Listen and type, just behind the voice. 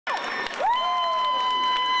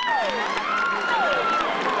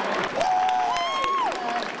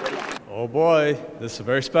Oh boy, this is a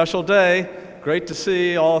very special day. Great to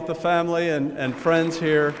see all of the family and friends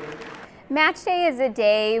here. Match Day is a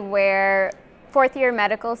day where fourth-year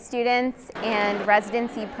medical students and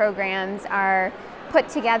residency programs are put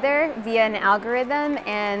together via an algorithm,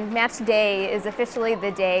 and Match Day is officially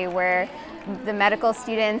the day where the medical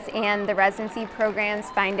students and the residency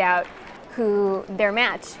programs find out who their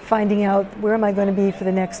match. Finding out where am I going to be for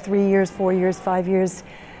the next 3 years, 4 years, 5 years,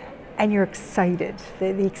 and you're excited.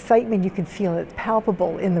 The excitement, you can feel it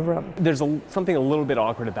palpable in the room. There's something a little bit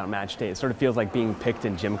awkward about Match Day. It sort of feels like being picked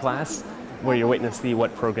in gym class, where you're waiting to see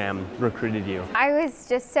what program recruited you. I was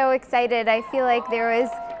just so excited. I feel like there was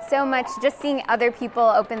so much, just seeing other people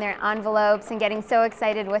open their envelopes and getting so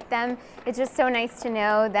excited with them. It's just so nice to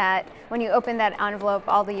know that when you open that envelope,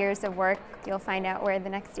 all the years of work, you'll find out where the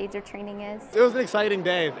next stage of training is. It was an exciting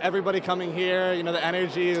day. Everybody coming here, you know, the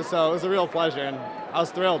energy, so it was a real pleasure, and I was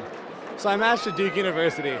thrilled. So I matched at Duke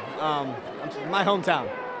University, my hometown.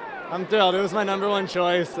 I'm thrilled. It was my #1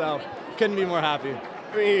 choice, so couldn't be more happy.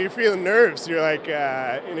 I mean, you're feeling nerves. You're like,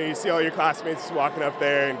 you know, you see all your classmates walking up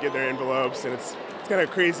there and get their envelopes, and it's kind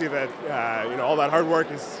of crazy that, you know, all that hard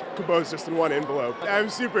work is composed just in one envelope. I'm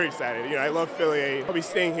super excited. You know, I love Philly. I'll be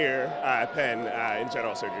staying here at Penn in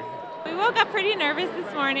general surgery. We woke up pretty nervous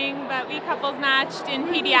this morning, but we couples matched in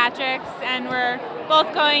pediatrics, and we're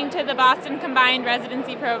both going to the Boston Combined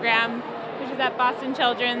Residency Program, which is at Boston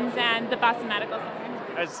Children's and the Boston Medical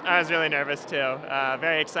Center. I was really nervous too,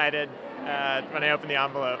 very excited when I opened the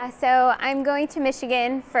envelope. So I'm going to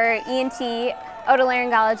Michigan for ENT,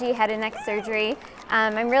 otolaryngology, head and neck surgery.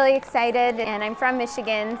 I'm really excited, and I'm from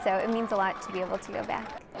Michigan, so it means a lot to be able to go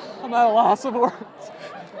back. I'm at a loss of words.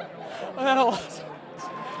 I'm at a loss of words.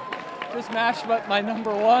 Just matched my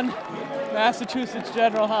 #1, Massachusetts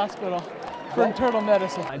General Hospital for internal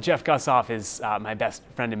medicine. Jeff Gussoff is my best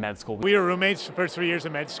friend in med school. We were roommates for the first 3 years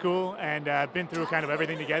of med school, and been through kind of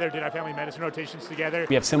everything together, did our family medicine rotations together.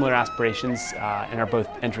 We have similar aspirations and are both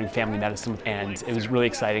entering family medicine, and it was really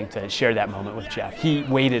exciting to share that moment with Jeff. He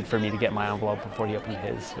waited for me to get my envelope before he opened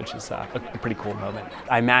his, which is a pretty cool moment.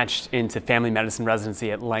 I matched into family medicine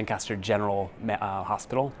residency at Lancaster General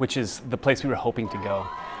Hospital, which is the place we were hoping to go.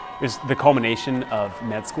 It was the culmination of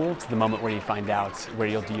med school. It's the moment where you find out where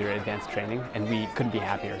you'll do your advanced training, and we couldn't be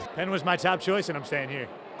happier. Penn was my top choice, and I'm staying here.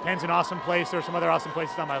 Penn's an awesome place. There are some other awesome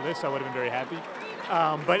places on my list, so I would have been very happy.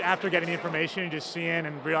 But after getting the information and just seeing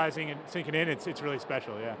and realizing and sinking in, it's really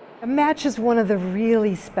special, yeah. A match is one of the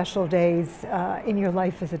really special days in your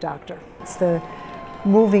life as a doctor. It's the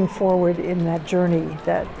moving forward in that journey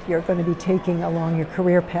that you're going to be taking along your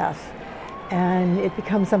career path. And it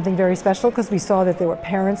becomes something very special because we saw that there were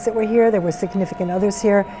parents that were here, there were significant others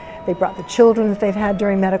here. They brought the children that they've had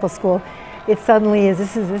during medical school. It suddenly is,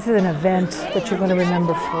 this is an event that you're going to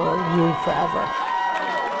remember for you forever.